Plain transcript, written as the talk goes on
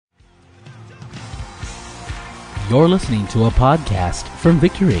You're listening to a podcast from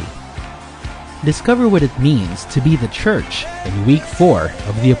Victory. Discover what it means to be the church in week 4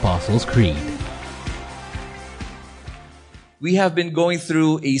 of the Apostles' Creed. We have been going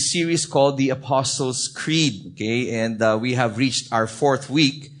through a series called the Apostles' Creed, okay? And we have reached our 4th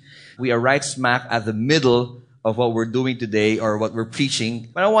week. We are right smack at the middle of what we're doing today or what we're preaching.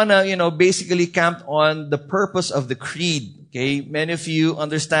 But I want to, basically camp on the purpose of the creed, okay? Many of you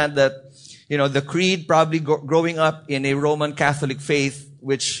understand that, the creed, probably growing up in a Roman Catholic faith,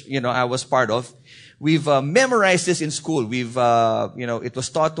 which, I was part of. We've memorized this in school. We've, it was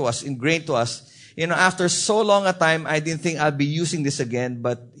taught to us, ingrained to us. After so long a time, I didn't think I'd be using this again,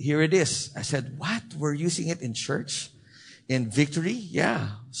 but here it is. I said, what? We're using it in church? In Victory? Yeah.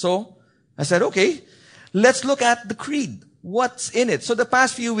 So I said, okay, let's look at the creed. What's in it? So the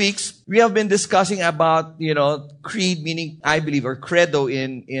past few weeks, we have been discussing about, creed, meaning I believe, or credo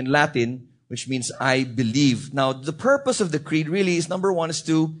in Latin, which means I believe. Now, the purpose of the creed really is, number one, is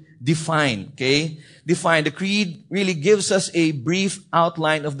to define, okay? Define. The creed really gives us a brief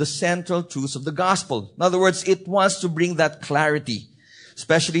outline of the central truths of the gospel. In other words, it wants to bring that clarity,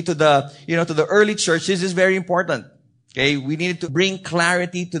 especially to the early church. This is very important, okay? We needed to bring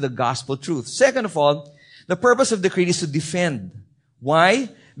clarity to the gospel truth. Second of all, the purpose of the creed is to defend. Why?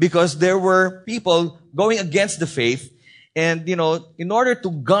 Because there were people going against the faith, and, in order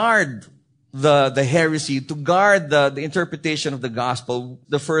to guard the heresy, to guard the interpretation of the gospel,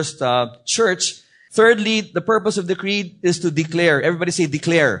 the first church. Thirdly, the purpose of the creed is to declare. Everybody say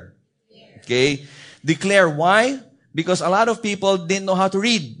declare. Okay? Declare. Why? Because a lot of people didn't know how to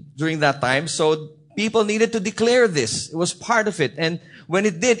read during that time, so people needed to declare this. It was part of it. And when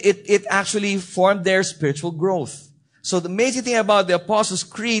it did, it actually formed their spiritual growth. So the amazing thing about the Apostles'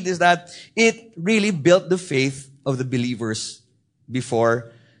 Creed is that it really built the faith of the believers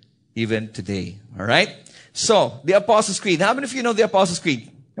before even today. All right? So, the Apostles' Creed. How many of you know the Apostles'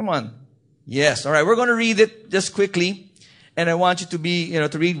 Creed? Come on. Yes. All right. We're going to read it just quickly. And I want you to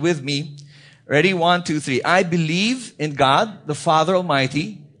to read with me. Ready? 1, 2, 3. I believe in God, the Father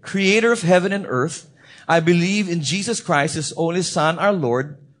Almighty, creator of heaven and earth. I believe in Jesus Christ, His only Son, our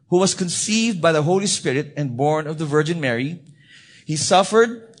Lord, who was conceived by the Holy Spirit and born of the Virgin Mary. He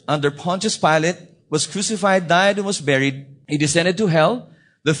suffered under Pontius Pilate, was crucified, died, and was buried. He descended to hell.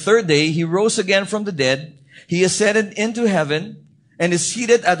 The third day, He rose again from the dead. He ascended into heaven and is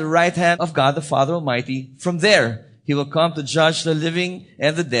seated at the right hand of God, the Father Almighty. From there, He will come to judge the living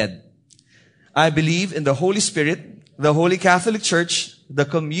and the dead. I believe in the Holy Spirit, the Holy Catholic Church, the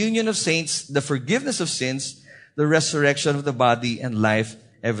communion of saints, the forgiveness of sins, the resurrection of the body, and life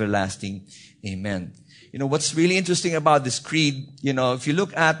everlasting. Amen. What's really interesting about this creed, if you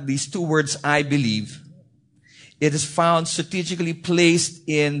look at these two words, I believe, it is found strategically placed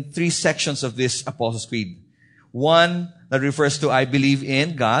in 3 sections of this Apostles' Creed. One that refers to I believe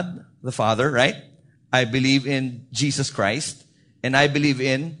in God, the Father, right? I believe in Jesus Christ. And I believe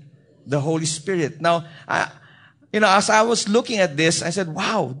in the Holy Spirit. Now, as I was looking at this, I said,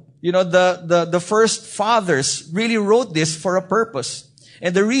 wow, the first fathers really wrote this for a purpose.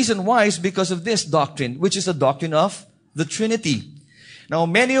 And the reason why is because of this doctrine, which is the doctrine of the Trinity. Now,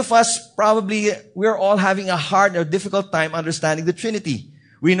 many of us we're all having a hard or difficult time understanding the Trinity.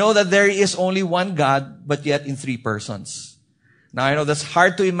 We know that there is only one God, but yet in 3 persons. Now, I know that's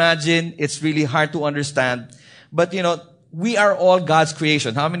hard to imagine. It's really hard to understand. But, we are all God's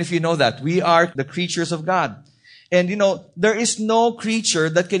creation. How many of you know that? We are the creatures of God. And, there is no creature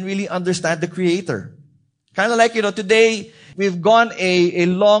that can really understand the Creator. Kind of like, today, we've gone a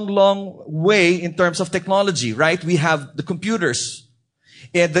long, long way in terms of technology, right? We have the computers.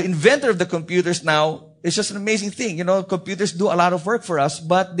 And the inventor of the computers now is just an amazing thing. Computers do a lot of work for us,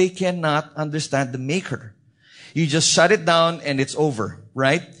 but they cannot understand the maker. You just shut it down and it's over,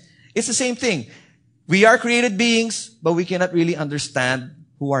 right? It's the same thing. We are created beings, but we cannot really understand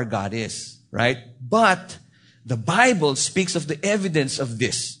who our God is, right? But the Bible speaks of the evidence of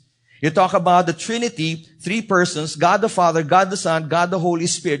this. You talk about the Trinity, 3 persons, God the Father, God the Son, God the Holy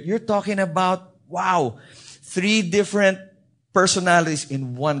Spirit. You're talking about, 3 different personalities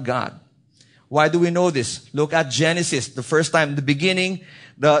in one God. Why do we know this? Look at Genesis. The first time, the beginning,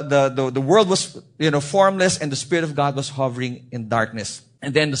 the world was, formless, and the Spirit of God was hovering in darkness.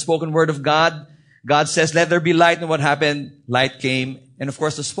 And then the spoken word of God, God says, let there be light. And what happened? Light came. And of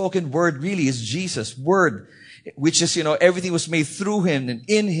course, the spoken word really is Jesus' word, which is, everything was made through Him and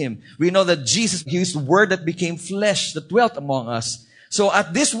in Him. We know that Jesus, He is the word that became flesh, that dwelt among us. So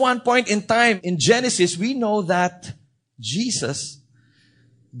at this one point in time in Genesis, we know that Jesus,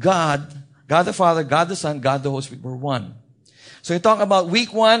 God the Father, God the Son, God the Holy Spirit were one. So we talk about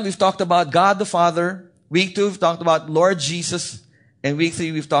week 1, we've talked about God the Father, Week 2, we've talked about Lord Jesus. And week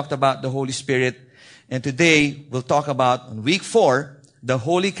 3, we've talked about the Holy Spirit. And today, we'll talk about, on week 4, the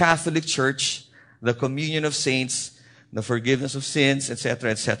Holy Catholic Church, the communion of saints, the forgiveness of sins,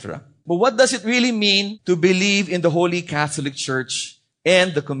 etc., etc. But what does it really mean to believe in the Holy Catholic Church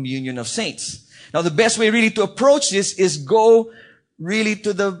and the communion of saints? Now, the best way really to approach this is go really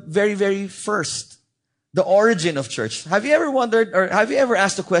to the very, very first, the origin of church. Have you ever wondered, or have you ever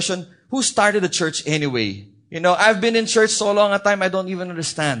asked the question, who started the church anyway? You know, I've been in church so long a time, I don't even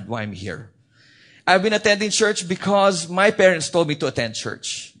understand why I'm here. I've been attending church because my parents told me to attend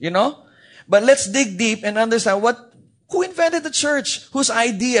church, you know? But let's dig deep and understand who invented the church? Whose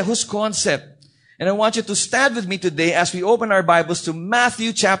idea? Whose concept? And I want you to stand with me today as we open our Bibles to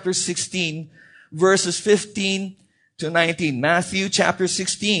Matthew chapter 16, verses 15 to 19. Matthew chapter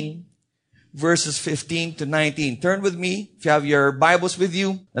 16, verses 15 to 19. Turn with me. If you have your Bibles with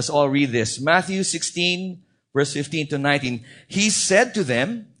you, let's all read this. Matthew 16, verse 15 to 19. He said to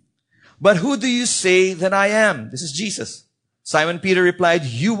them, "But who do you say that I am?" This is Jesus. Simon Peter replied,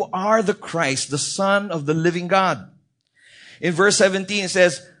 "You are the Christ, the Son of the living God." In verse 17, it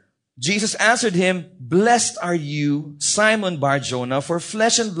says, Jesus answered him, "Blessed are you, Simon Bar-Jonah, for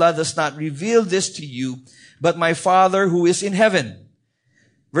flesh and blood does not reveal this to you, but my Father who is in heaven."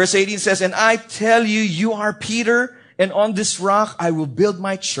 Verse 18 says, "And I tell you, you are Peter, and on this rock I will build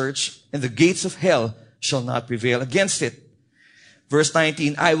my church, and the gates of hell shall not prevail against it." Verse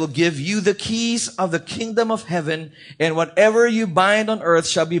 19, "I will give you the keys of the kingdom of heaven, and whatever you bind on earth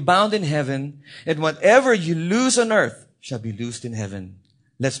shall be bound in heaven, and whatever you loose on earth shall be loosed in heaven."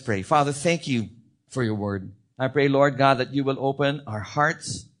 Let's pray. Father, thank you for your word. I pray, Lord God, that you will open our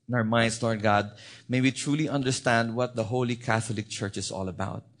hearts and our minds, Lord God. May we truly understand what the Holy Catholic Church is all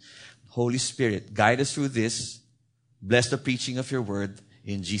about. Holy Spirit, guide us through this. Bless the preaching of your word.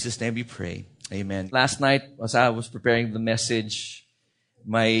 In Jesus' name we pray. Amen. Last night, as I was preparing the message,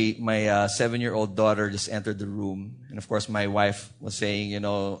 my 7-year-old daughter just entered the room. And of course, my wife was saying,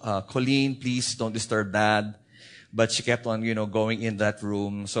 "Colleen, please don't disturb Dad." But she kept on, going in that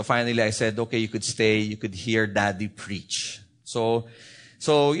room. So finally I said, "Okay, you could stay. You could hear Daddy preach." So,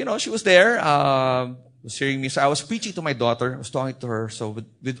 she was there, was hearing me. So I was preaching to my daughter. I was talking to her. So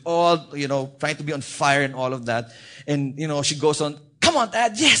with all, trying to be on fire and all of that. And, she goes on, "Come on,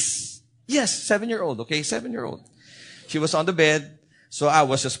 Dad. Yes. Yes." 7-year-old. Okay. 7-year-old. She was on the bed. So I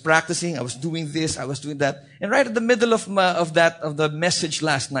was just practicing. I was doing this. I was doing that. And right at the middle of the message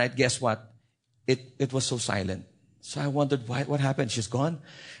last night, guess what? It was so silent. So I wondered, what happened? She's gone.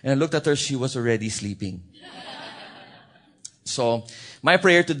 And I looked at her. She was already sleeping. So my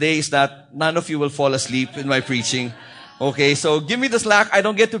prayer today is that none of you will fall asleep in my preaching. Okay, so give me the slack. I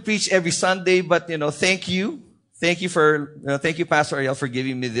don't get to preach every Sunday, but, thank you. Thank you, Pastor Ariel, for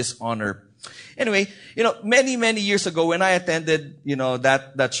giving me this honor. Anyway, many, many years ago when I attended,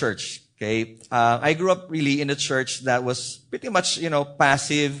 that church, okay, I grew up really in a church that was pretty much,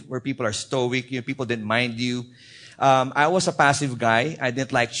 passive, where people are stoic, people didn't mind you. I was a passive guy. I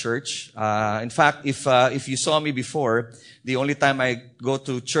didn't like church. In fact, if you saw me before, the only time I go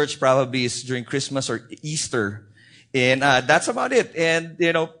to church probably is during Christmas or Easter. And, that's about it. And,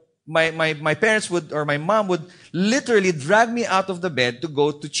 my parents or my mom would literally drag me out of the bed to go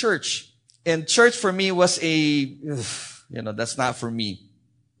to church. And church for me was that's not for me.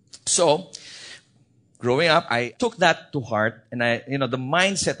 So, growing up, I took that to heart. And the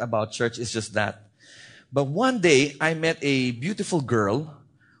mindset about church is just that. But one day, I met a beautiful girl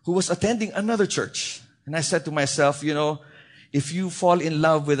who was attending another church. And I said to myself, if you fall in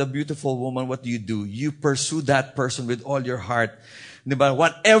love with a beautiful woman, what do? You pursue that person with all your heart. But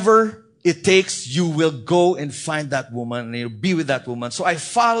whatever it takes, you will go and find that woman and be with that woman. So I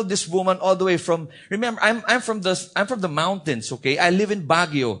followed this woman all the way from, remember, I'm from the mountains, okay? I live in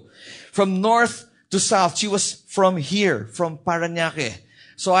Baguio. From north to south. She was from here, from Parañaque.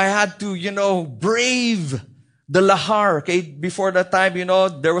 So I had to, brave the lahar, okay? Before that time,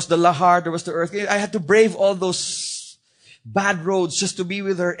 there was the lahar, there was the earthquake. I had to brave all those bad roads just to be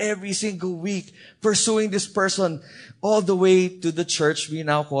with her every single week, pursuing this person all the way to the church we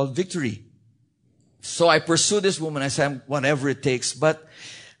now call Victory. So I pursued this woman. I said, whatever it takes. But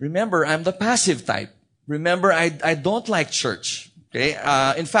remember, I'm the passive type. Remember, I don't like church. Okay?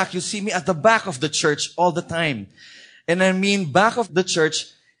 In fact, you see me at the back of the church all the time. And I mean back of the church,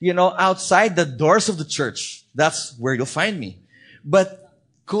 outside the doors of the church. That's where you'll find me. But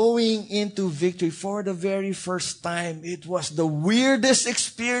going into Victory for the very first time, it was the weirdest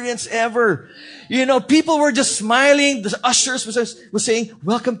experience ever. People were just smiling. The ushers were saying,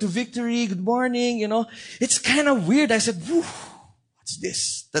 "Welcome to Victory. Good morning." It's kind of weird. I said, "Whew, What's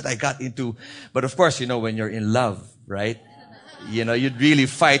this that I got into? But of course, when you're in love, right? You'd really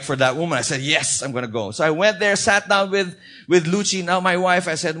fight for that woman. I said, yes, I'm going to go. So I went there, sat down with Lucy, now my wife.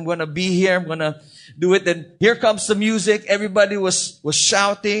 I said, I'm going to be here. I'm going to do it. Then here comes the music. Everybody was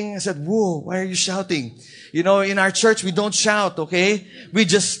shouting. I said, whoa, why are you shouting? In our church, we don't shout, okay? We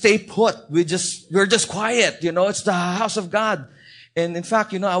just stay put. We're just quiet. It's the house of God. And in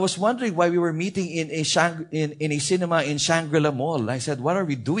fact, I was wondering why we were meeting in a cinema in Shangri-La Mall. I said, what are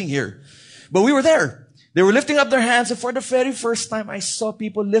we doing here? But we were there. They were lifting up their hands, and for the very first time, I saw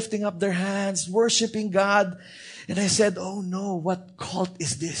people lifting up their hands, worshiping God. And I said, oh no, what cult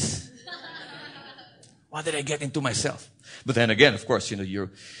is this? What did I get into myself? But then again, of course,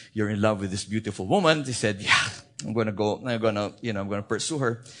 you're in love with this beautiful woman. They said, yeah, I'm going to go, I'm going to pursue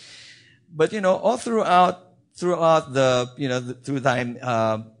her. But, all throughout through time,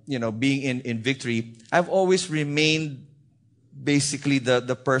 being in Victory, I've always remained basically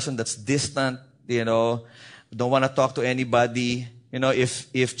the person that's distant, don't want to talk to anybody.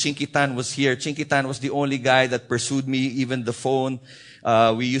 If Chinky Tan was here, Chinky Tan was the only guy that pursued me, even the phone.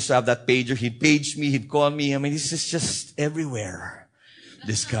 We used to have that pager. He'd page me, he'd call me. I mean, this is just everywhere.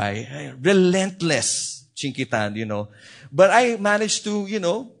 This guy, relentless, Chinky Tan, But I managed to,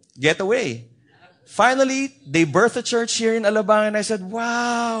 get away. Finally, they birthed a church here in Alabang, and I said,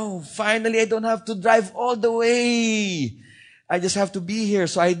 wow, finally I don't have to drive all the way. I just have to be here.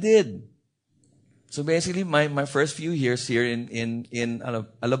 So I did. So basically, my first few years here in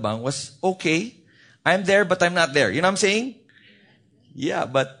Alabang was okay. I'm there, but I'm not there. You know what I'm saying? Yeah,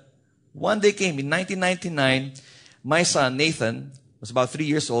 but one day came in 1999. My son, Nathan, was about 3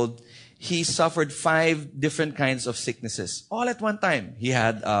 years old. He suffered 5 different kinds of sicknesses all at one time. He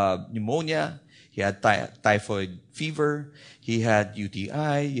had pneumonia. He had typhoid fever. He had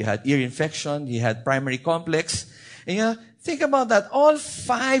UTI. He had ear infection. He had primary complex. And think about that. All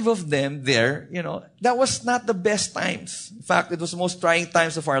 5 of them there, that was not the best times. In fact, it was the most trying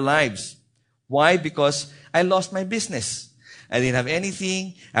times of our lives. Why? Because I lost my business. I didn't have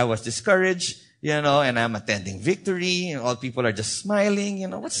anything. I was discouraged, and I'm attending Victory, and all people are just smiling,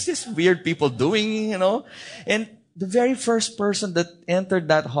 what's this weird people doing, And the very first person that entered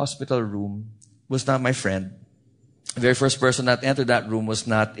that hospital room was not my friend. The very first person that entered that room was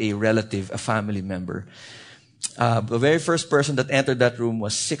not a relative, a family member. The very first person that entered that room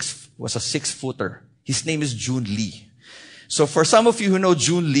was a 6-footer. His name is June Lee. So for some of you who know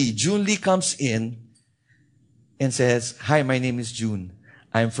June Lee comes in and says, hi, my name is June.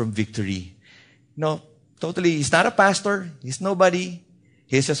 I'm from Victory. Totally, he's not a pastor. He's nobody.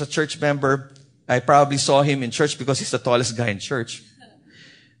 He's just a church member. I probably saw him in church because he's the tallest guy in church.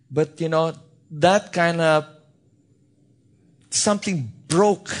 But, that kind of something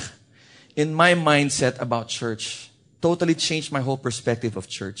broke in my mindset about church. Totally changed my whole perspective of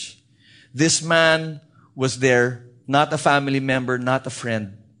church. This man was there, not a family member, not a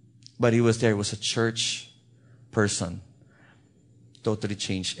friend, but he was there. He was a church person. Totally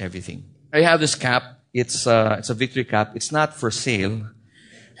changed everything. I have this cap. It's a Victory cap. It's not for sale,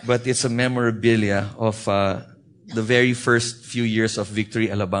 but it's a memorabilia of the very first few years of Victory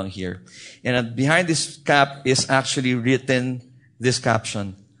Alabang here. And behind this cap is actually written this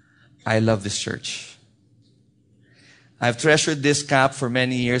caption, I love this church. I've treasured this cap for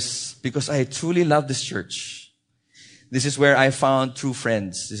many years because I truly love this church. This is where I found true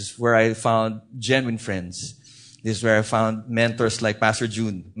friends. This is where I found genuine friends. This is where I found mentors like Pastor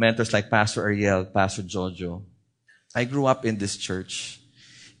June, mentors like Pastor Ariel, Pastor Jojo. I grew up in this church.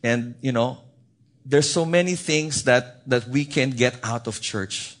 And, there's so many things that we can get out of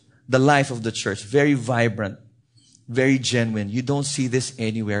church. The life of the church, very vibrant, very genuine. You don't see this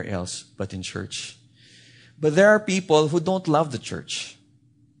anywhere else but in church. But there are people who don't love the church.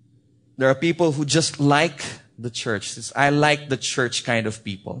 There are people who just like the church. I like the church kind of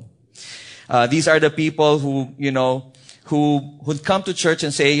people. These are the people who would come to church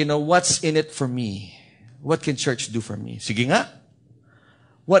and say, what's in it for me? What can church do for me? Sige nga.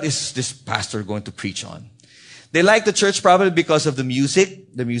 What is this pastor going to preach on? They like the church probably because of the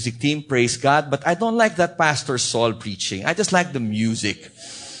music team, praise God. But I don't like that Pastor Saul preaching. I just like the music.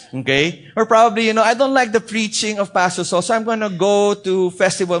 Okay? Or probably, I don't like the preaching of Pastor Saul, so I'm going to go to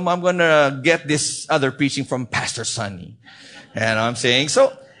festival. I'm going to get this other preaching from Pastor Sunny. You know what I'm saying?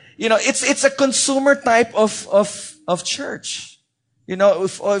 So, it's a consumer type of church.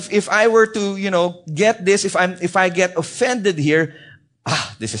 If I were to, get this, if I get offended here,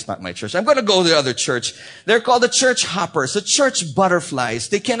 this is not my church. I'm going to go to the other church. They're called the church hoppers, the church butterflies.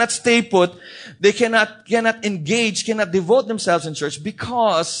 They cannot stay put. They cannot engage, cannot devote themselves in church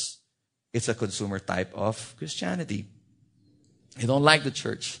because it's a consumer type of Christianity. They don't like the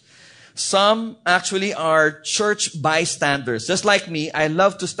church. Some actually are church bystanders. Just like me, I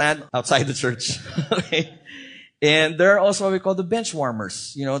love to stand outside the church. Okay? And there are also what we call the bench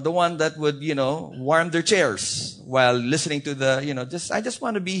warmers. The one that would, warm their chairs while listening to the, I just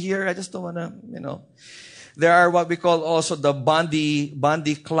want to be here. I just don't want to, There are what we call also the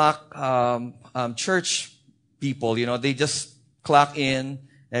Bondi clock, church people. They just clock in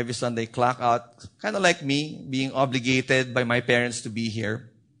every Sunday, clock out. Kind of like me, being obligated by my parents to be here.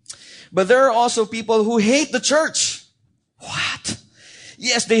 But there are also people who hate the church. What?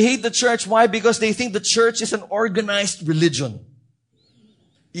 Yes, they hate the church. Why? Because they think the church is an organized religion.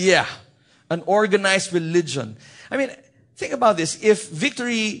 Yeah, an organized religion. I mean, think about this. If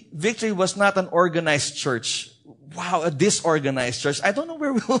Victory was not an organized church, wow, a disorganized church, I don't know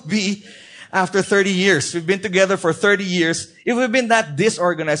where we'll be after 30 years. We've been together for 30 years. If we've been that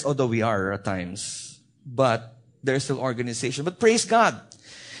disorganized, although we are at times, but there's still organization. But praise God.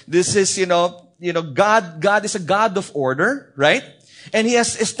 This is, God is a God of order, right? And He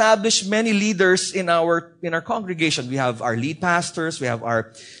has established many leaders in our congregation. We have our lead pastors, we have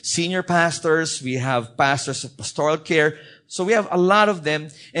our senior pastors, we have pastors of pastoral care. So we have a lot of them,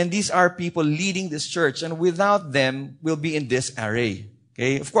 and these are people leading this church. And without them, we'll be in this array.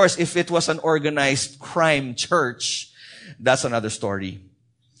 Okay? Of course, if it was an organized crime church, that's another story.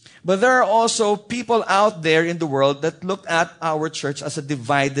 But there are also people out there in the world that look at our church as a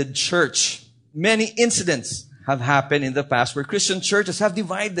divided church. Many incidents have happened in the past where Christian churches have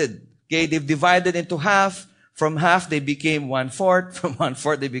divided. Okay, they've divided into half. From half, they became 1/4. From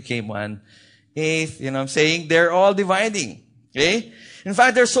 1/4, they became 1/8. You know what I'm saying? They're all dividing. Okay? In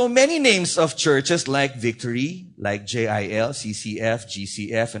fact, there's so many names of churches like Victory, like JIL, CCF,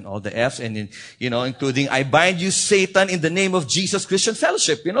 GCF, and all the F's, and including I bind you, Satan, in the name of Jesus Christian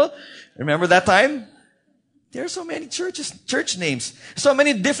Fellowship. Remember that time? There are so many church names. So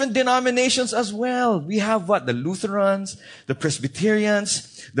many different denominations as well. We have the Lutherans, the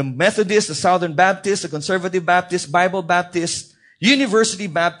Presbyterians, the Methodists, the Southern Baptists, the Conservative Baptists, Bible Baptists, University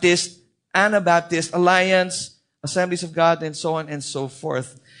Baptist, Anabaptist, Alliance, Assemblies of God, and so on and so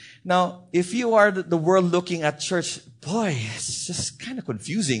forth. Now, if you are the world looking at church, boy, it's just kind of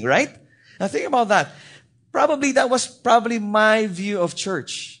confusing, right? Now think about that. That was my view of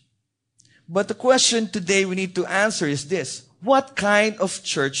church. But the question today we need to answer is this. What kind of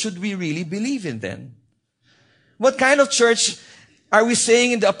church should we really believe in then? What kind of church are we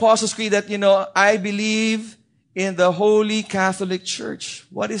saying in the Apostles' Creed that, I believe in the Holy Catholic Church?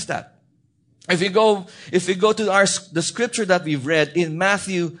 What is that? If we go to the scripture that we've read in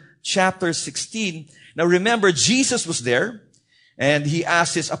Matthew chapter 16. Now remember, Jesus was there and He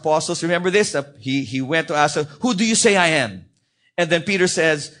asked His apostles, remember this? He went to ask them, who do you say I am? And then Peter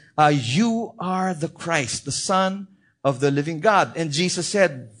says, you are the Christ, the Son of the living God. And Jesus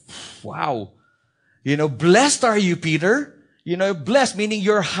said, wow, blessed are you, Peter. Blessed, meaning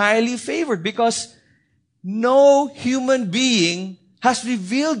you're highly favored because no human being has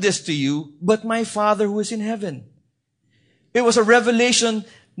revealed this to you but my Father who is in heaven. It was a revelation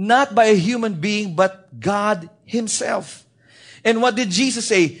not by a human being but God Himself. And what did Jesus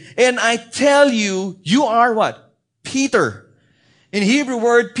say? And I tell you, you are what? Peter. In Hebrew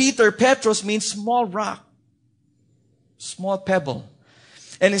word, Peter, Petros, means small rock. Small pebble.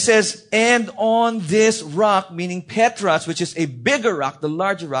 And it says, and on this rock, meaning Petros, which is a bigger rock, the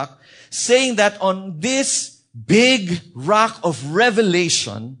larger rock, saying that on this big rock of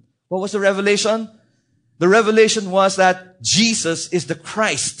revelation, what was the revelation? The revelation was that Jesus is the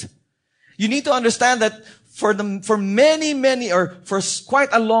Christ. You need to understand that for many, or for quite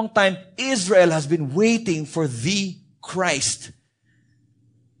a long time, Israel has been waiting for the Christ.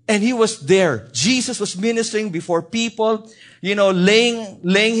 And He was there. Jesus was ministering before people,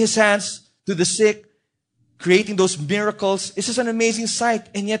 laying His hands to the sick, creating those miracles. It's just an amazing sight.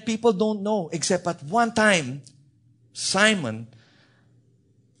 And yet people don't know, except at one time, Simon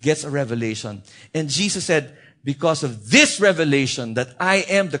gets a revelation. And Jesus said, because of this revelation that I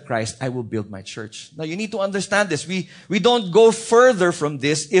am the Christ, I will build my church. Now you need to understand this. We don't go further from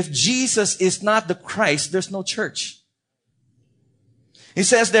this. If Jesus is not the Christ, there's no church. He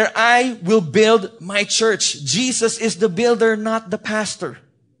says there, I will build my church. Jesus is the builder, not the pastor.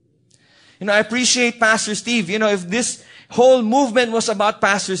 I appreciate Pastor Steve. If this whole movement was about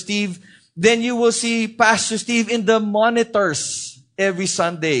Pastor Steve, then you will see Pastor Steve in the monitors every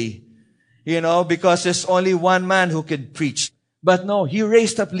Sunday. Because there's only one man who can preach. But no, He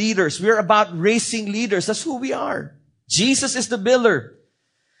raised up leaders. We're about raising leaders. That's who we are. Jesus is the builder.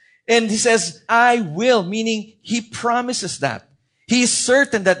 And He says, I will, meaning He promises that. He is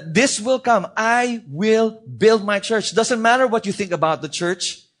certain that this will come. I will build my church. Doesn't matter what you think about the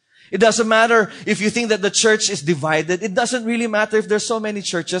church. It doesn't matter if you think that the church is divided. It doesn't really matter if there's so many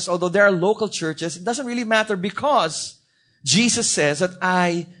churches, although there are local churches. It doesn't really matter because Jesus says that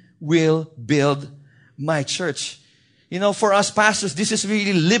I will build my church. You know, for us pastors, this is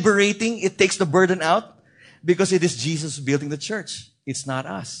really liberating. It takes the burden out because it is Jesus building the church. It's not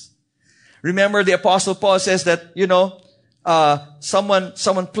us. Remember, the Apostle Paul says that,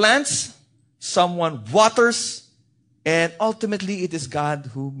 someone plants, someone waters, and ultimately it is God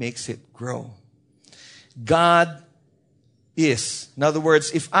who makes it grow. God is. In other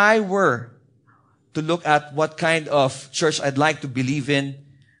words, if I were to look at what kind of church I'd like to believe in,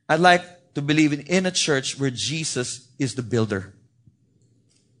 I'd like to believe in a church where Jesus is the builder.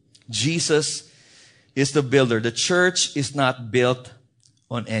 Jesus is the builder. The church is not built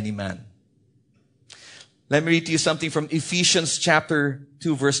on any man. Let me read to you something from Ephesians chapter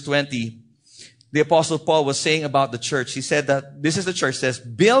 2, verse 20. The Apostle Paul was saying about the church. He said that this is the church, says,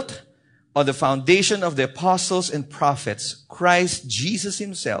 built on the foundation of the apostles and prophets, Christ Jesus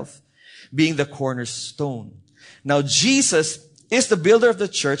himself being the cornerstone. Now, Jesus is the builder of the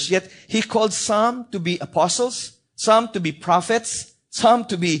church, yet he called some to be apostles, some to be prophets, some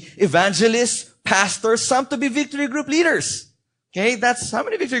to be evangelists, pastors, some to be victory group leaders. Okay, that's how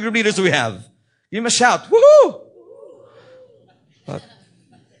many victory group leaders do we have? Give him a shout. Woohoo!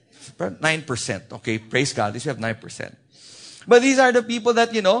 9%. Okay, praise God. At least we have 9%. But these are the people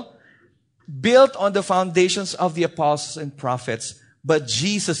that, built on the foundations of the apostles and prophets. But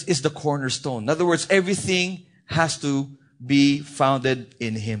Jesus is the cornerstone. In other words, everything has to be founded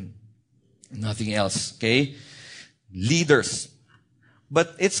in Him. Nothing else. Okay? Leaders.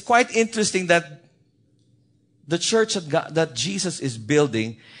 But it's quite interesting that the church that Jesus is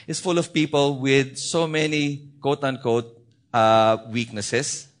building is full of people with so many, quote-unquote,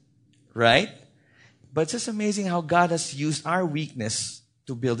 weaknesses. Right? But it's just amazing how God has used our weakness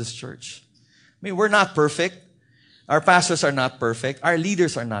to build His church. I mean, we're not perfect. Our pastors are not perfect. Our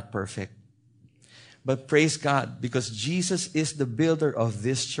leaders are not perfect. But praise God, because Jesus is the builder of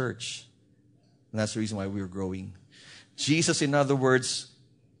this church. And that's the reason why we're growing. Jesus, in other words,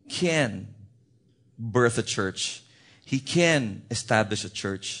 can birth a church. He can establish a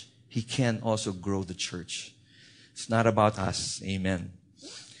church. He can also grow the church. It's not about us. Amen.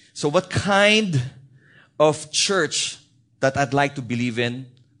 So what kind of church that I'd like to believe in?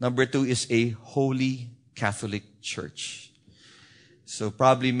 Number 2 is a holy Catholic church. So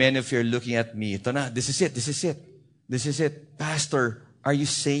probably many of you are looking at me. Ito na, this is it. Pastor, are you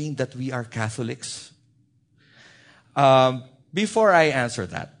saying that we are Catholics? Before I answer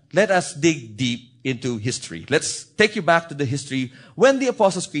that, let us dig deep into history. Let's take you back to the history when the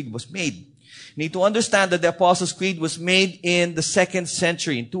Apostles' Creed was made. You need to understand that the Apostles' Creed was made in the 2nd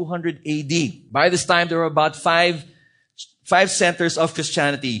century, in 200 AD. By this time, there were about five centers of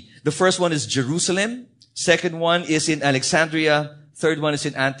Christianity. The first one is Jerusalem. Second one is in Alexandria. Third one is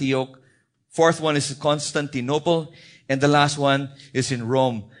in Antioch. Fourth one is in Constantinople. And the last one is in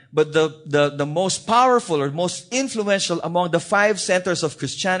Rome. But the most powerful or most influential among the 5 centers of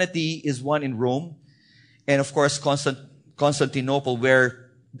Christianity is one in Rome. And of course, Constantinople, where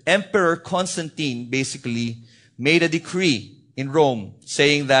Emperor Constantine basically made a decree in Rome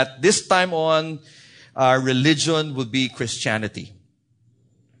saying that this time on, our religion would be Christianity.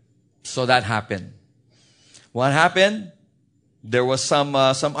 So that happened. What happened? There was some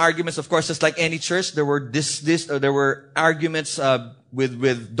arguments, of course, just like any church. There were there were arguments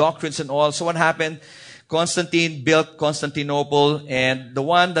with doctrines and all. So what happened? Constantine built Constantinople, and the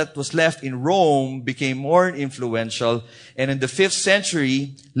one that was left in Rome became more influential. And in the 5th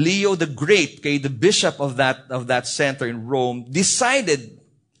century, Leo the Great, okay, the bishop of that center in Rome, decided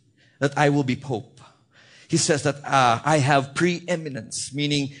that I will be pope. He says that I have preeminence,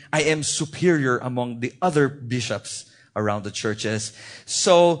 meaning I am superior among the other bishops around the churches.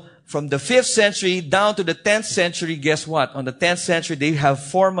 So from the 5th century down to the 10th century, guess what? On the 10th century, they have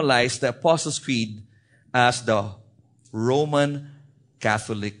formalized the Apostles' Creed as the Roman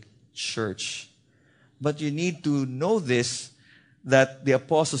Catholic Church. But you need to know this, that the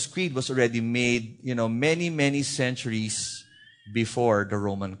Apostles' Creed was already made, many, many centuries before the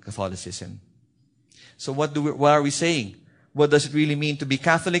Roman Catholicism. So what are we saying? What does it really mean to be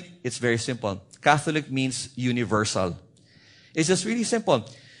Catholic? It's very simple. Catholic means universal. It's just really simple.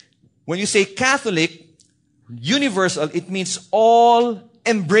 When you say Catholic, universal, it means all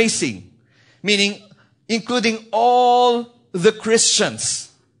embracing, meaning including all the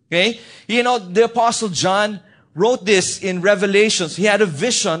Christians. Okay? The Apostle John, wrote this in Revelations. He had a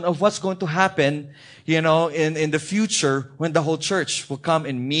vision of what's going to happen, in the future when the whole church will come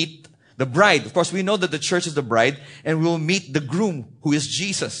and meet the bride. Of course, we know that the church is the bride, and we'll meet the groom, who is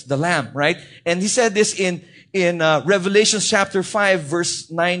Jesus, the Lamb, right? And he said this in Revelation chapter 5,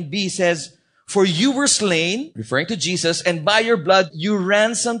 verse 9b says, "For you were slain," referring to Jesus, "and by your blood you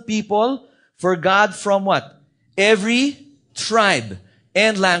ransomed people for God from" what? "Every tribe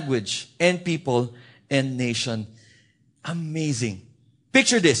and language and people and nation." Amazing.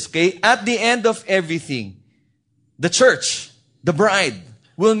 Picture this, okay? At the end of everything, the church, the bride,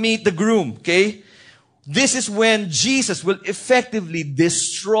 will meet the groom, okay? This is when Jesus will effectively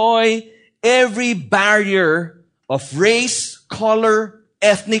destroy every barrier of race, color,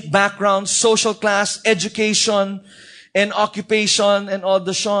 ethnic background, social class, education, and occupation, and all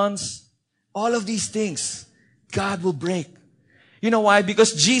the shons. All of these things, God will break. You know why?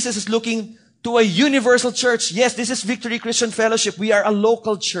 Because Jesus is looking to a universal church. Yes, this is Victory Christian Fellowship. We are a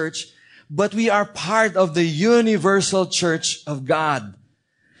local church, but we are part of the universal church of God.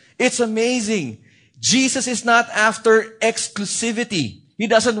 It's amazing. Jesus is not after exclusivity. He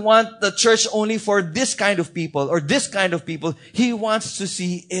doesn't want the church only for this kind of people or this kind of people. He wants to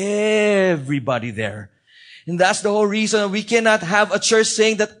see everybody there. And that's the whole reason we cannot have a church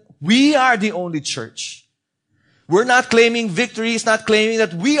saying that we are the only church. We're not claiming Victory. It's not claiming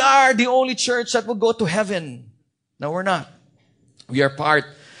that we are the only church that will go to heaven. No, we're not. We are part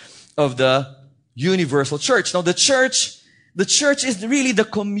of the universal church. Now, the church is really the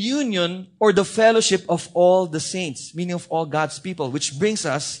communion or the fellowship of all the saints, meaning of all God's people, which brings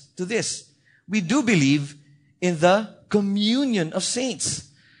us to this. We do believe in the communion of saints.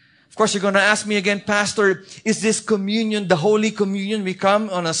 Of course, you're going to ask me again, Pastor, is this communion the Holy Communion we come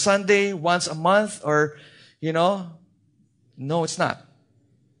on a Sunday once a month or, No, it's not.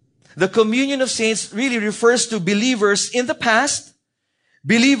 The communion of saints really refers to believers in the past,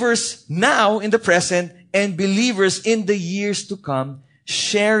 believers now in the present, and believers in the years to come,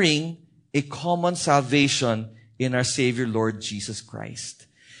 sharing a common salvation in our Savior, Lord Jesus Christ.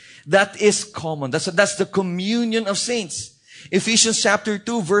 That is common. That's the communion of saints. Ephesians chapter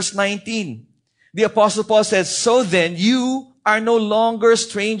 2, verse 19. The Apostle Paul says, "So then, you are no longer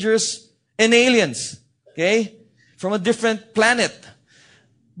strangers and aliens," okay, from a different planet,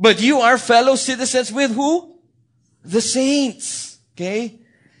 "but you are fellow citizens with" who? The saints, okay?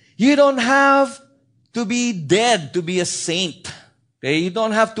 You don't have to be dead to be a saint. Okay? You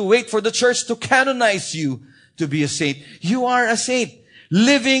don't have to wait for the church to canonize you to be a saint. You are a saint.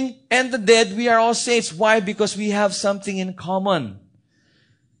 Living and the dead, we are all saints. Why? Because we have something in common.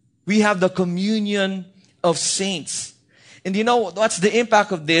 We have the communion of saints. And you know what's the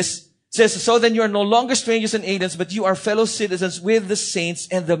impact of this? It says, "So then you are no longer strangers and aliens, but you are fellow citizens with the saints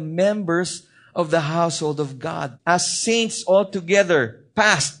and the members of the household of God." As saints all together,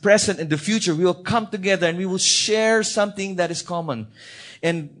 past, present, and the future, we will come together and we will share something that is common.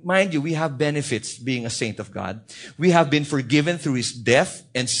 And mind you, we have benefits being a saint of God. We have been forgiven through His death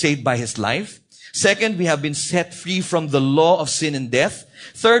and saved by His life. Second, we have been set free from the law of sin and death.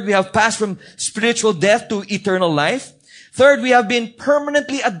 Third, we have passed from spiritual death to eternal life. Third, we have been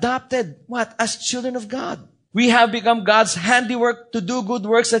permanently adopted. What? As children of God. We have become God's handiwork to do good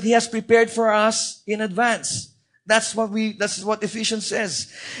works that He has prepared for us in advance. That's what Ephesians says.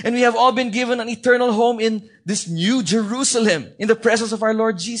 And we have all been given an eternal home in this new Jerusalem, in the presence of our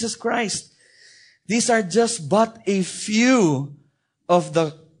Lord Jesus Christ. These are just but a few of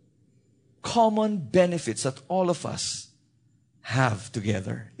the common benefits that all of us have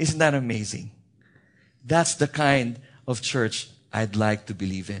together. Isn't that amazing? That's the kind of church I'd like to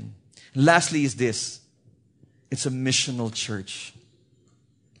believe in. Lastly is this. It's a missional church.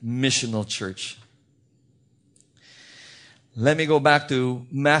 Missional church. Let me go back to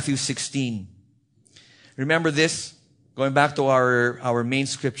Matthew 16. Remember this? Going back to our main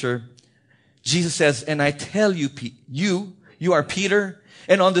scripture. Jesus says, "And I tell you, you are Peter,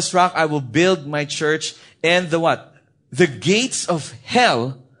 and on this rock I will build my church, and the what? The gates of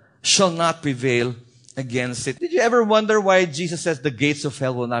hell shall not prevail against it." Did you ever wonder why Jesus says the gates of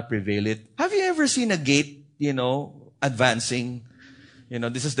hell will not prevail it? Have you ever seen a gate, advancing?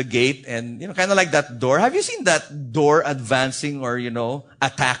 This is the gate and, kind of like that door. Have you seen that door advancing or,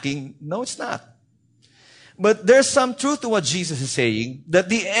 attacking? No, it's not. But there's some truth to what Jesus is saying, that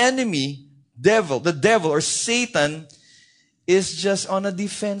the enemy, the devil or Satan is just on a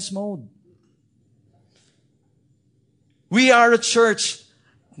defense mode. We are a church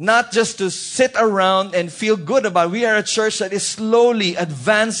not just to sit around and feel good about it. We are a church that is slowly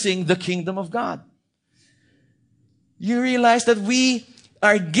advancing the kingdom of God. You realize that we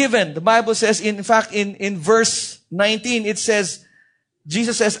are given. The Bible says, in fact, in verse 19, it says,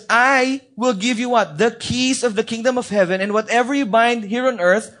 Jesus says, I will give you what? The keys of the kingdom of heaven, and whatever you bind here on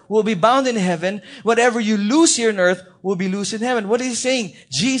earth will be bound in heaven. Whatever you loose here on earth will be loose in heaven. What is he saying?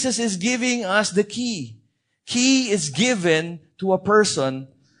 Jesus is giving us the key. Key is given to a person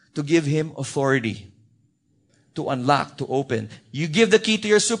to give him authority, to unlock, to open. You give the key to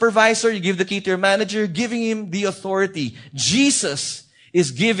your supervisor, you give the key to your manager, you're giving him the authority. Jesus is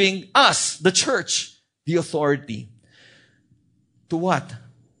giving us, the church, the authority. To what?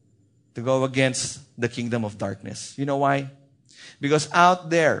 To go against the kingdom of darkness. You know why? Because out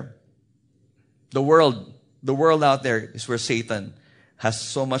there, the world out there is where Satan has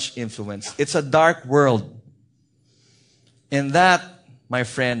so much influence. It's a dark world. And that, my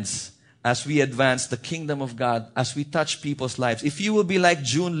friends, as we advance the kingdom of God, as we touch people's lives, if you will be like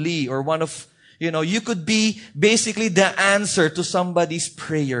June Lee or one of, you could be basically the answer to somebody's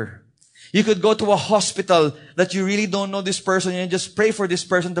prayer. You could go to a hospital that you really don't know this person and just pray for this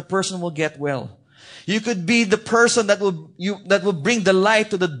person. The person will get well. You could be the person that will bring the light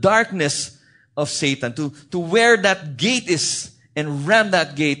to the darkness of Satan, to where that gate is and ram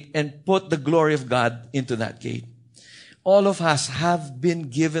that gate and put the glory of God into that gate. All of us have been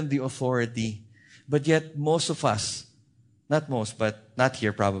given the authority, but yet most of us, not most, but not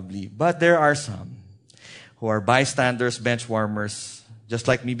here probably, but there are some who are bystanders, bench warmers, just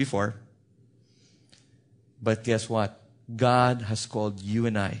like me before. But guess what? God has called you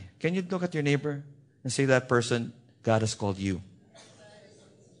and I. Can you look at your neighbor and say to that person, God has called you?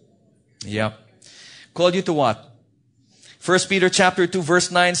 Yeah. Called you to what? 1 Peter chapter 2 verse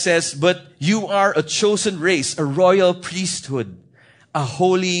 9 says, but you are a chosen race, a royal priesthood, a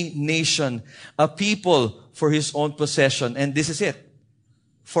holy nation, a people for his own possession. And this is it.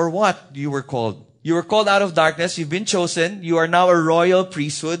 For what you were called? You were called out of darkness. You've been chosen. You are now a royal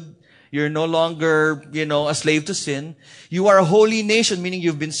priesthood. You're no longer, a slave to sin. You are a holy nation, meaning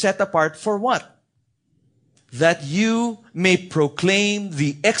you've been set apart for what? That you may proclaim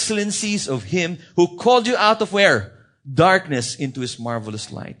the excellencies of him who called you out of where? Darkness into his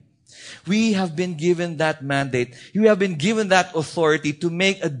marvelous light. We have been given that mandate. You have been given that authority to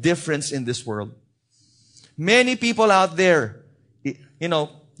make a difference in this world. Many people out there,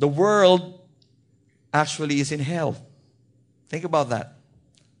 the world actually is in hell. Think about that.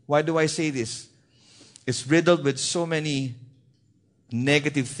 Why do I say this? It's riddled with so many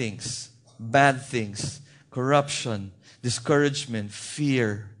negative things, bad things, corruption, discouragement,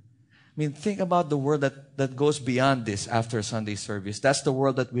 fear. I mean, think about the world that goes beyond this after Sunday service. That's the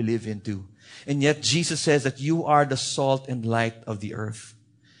world that we live into. And yet Jesus says that you are the salt and light of the earth.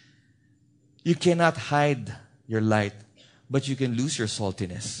 You cannot hide your light, but you can lose your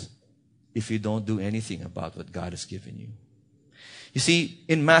saltiness if you don't do anything about what God has given you. You see,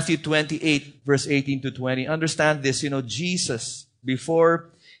 in Matthew 28, verse 18 to 20, understand this, Jesus, before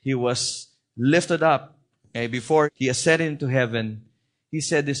he was lifted up, before he ascended into heaven, he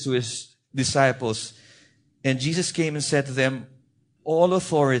said this to his disciples. And Jesus came and said to them, all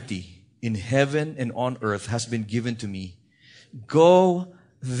authority in heaven and on earth has been given to me. Go,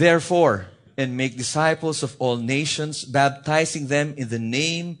 therefore, and make disciples of all nations, baptizing them in the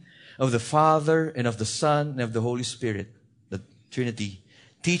name of the Father and of the Son and of the Holy Spirit, the Trinity,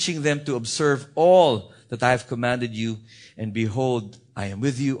 teaching them to observe all that I have commanded you. And behold, I am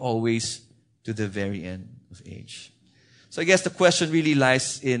with you always to the very end of age. So I guess the question really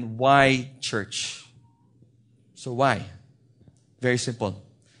lies in why church? So why? Very simple.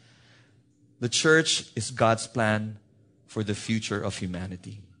 The church is God's plan for the future of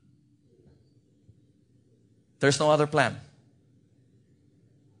humanity. There's no other plan.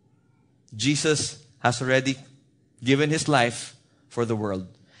 Jesus has already given his life for the world,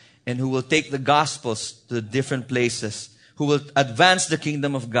 and who will take the gospels to the different places, who will advance the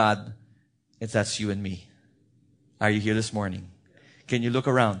kingdom of God, and that's you and me. Are you here this morning? Can you look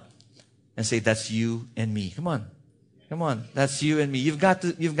around and say, that's you and me? Come on. Come on. That's you and me. You've got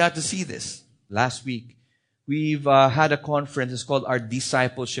to see this. Last week, we've had a conference. It's called our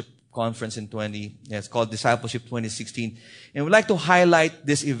Discipleship Conference it's called Discipleship 2016. And we'd like to highlight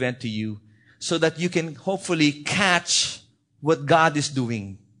this event to you so that you can hopefully catch what God is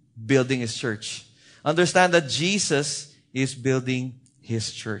doing, building his church. Understand that Jesus is building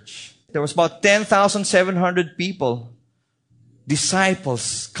his church. There was about 10,700 people,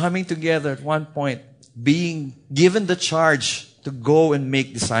 disciples, coming together at one point, being given the charge to go and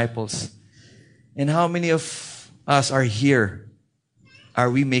make disciples. And how many of us are here? Are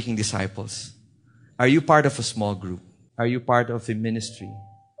we making disciples? Are you part of a small group? Are you part of a ministry?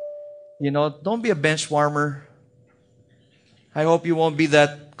 Don't be a bench warmer. I hope you won't be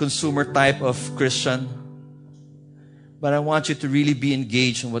that consumer type of Christian. But I want you to really be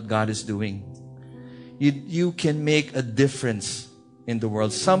engaged in what God is doing. You can make a difference in the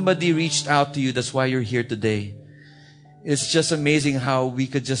world. Somebody reached out to you. That's why you're here today. It's just amazing how we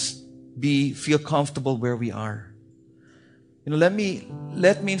could just feel comfortable where we are. Let me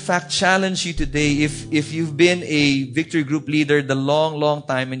in fact challenge you today. If you've been a Victory Group leader the long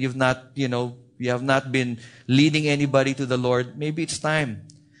time and you have not been leading anybody to the Lord, maybe it's time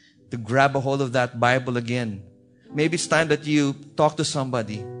to grab a hold of that Bible again. Maybe it's time that you talk to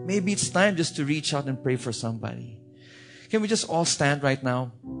somebody. Maybe it's time just to reach out and pray for somebody. Can we just all stand right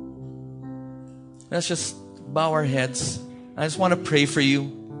now? Let's just bow our heads. I just want to pray for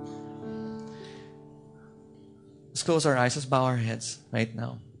you. Let's close our eyes. Let's bow our heads right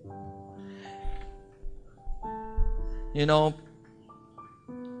now.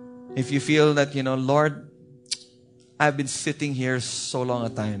 If you feel that, Lord, I've been sitting here so long a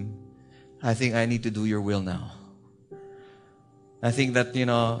time. I think I need to do your will now. I think that,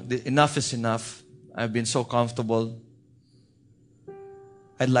 enough is enough. I've been so comfortable.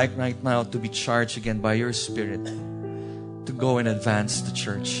 I'd like right now to be charged again by your Spirit to go and advance the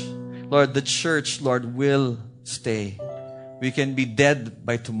church. Lord, the church, Lord, will stay. We can be dead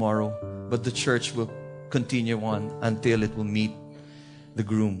by tomorrow, but the church will continue on until it will meet the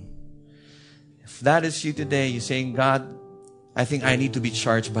groom. If that is you today, you're saying, God, I think I need to be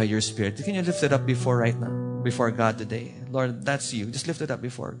charged by your Spirit. Can you lift it up before God today? Lord, that's you. Just lift it up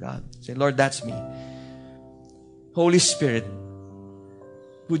before God. Say, Lord, that's me. Holy Spirit,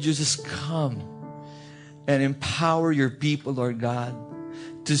 would you just come and empower your people, Lord God,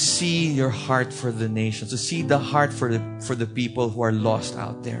 to see your heart for the nations, to see the heart for the people who are lost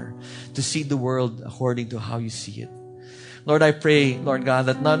out there, to see the world according to how you see it. Lord, I pray, Lord God,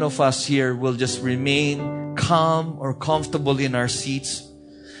 that none of us here will just remain calm or comfortable in our seats.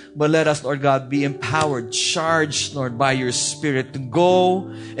 But let us, Lord God, be empowered, charged, Lord, by your Spirit to go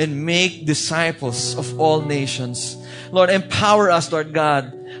and make disciples of all nations. Lord, empower us, Lord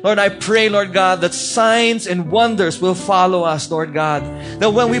God. Lord, I pray, Lord God, that signs and wonders will follow us, Lord God.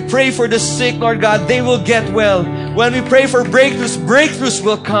 That when we pray for the sick, Lord God, they will get well. When we pray for breakthroughs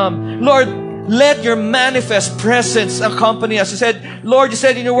will come. Lord, let your manifest presence accompany us. You said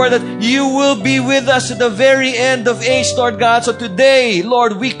in your word that you will be with us to the very end of age, Lord God. So today,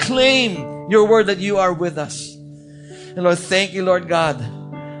 Lord, we claim your word that you are with us. And Lord, thank you, Lord God,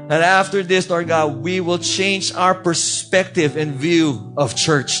 that after this, Lord God, we will change our perspective and view of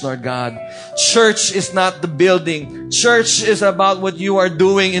church, Lord God. Church is not the building. Church is about what you are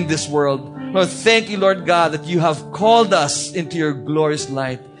doing in this world. Lord, thank you, Lord God, that you have called us into your glorious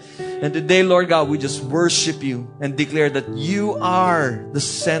light. And today, Lord God, we just worship you and declare that you are the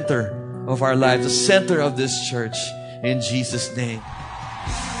center of our lives, the center of this church. In Jesus' name.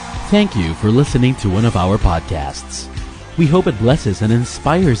 Thank you for listening to one of our podcasts. We hope it blesses and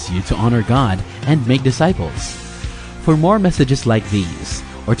inspires you to honor God and make disciples. For more messages like these,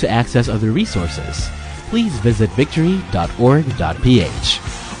 or to access other resources, please visit victory.org.ph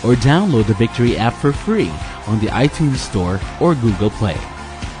or download the Victory app for free on the iTunes Store or Google Play.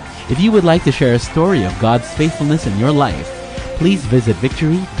 If you would like to share a story of God's faithfulness in your life, please visit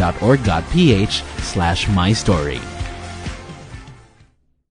victory.org.ph/mystory.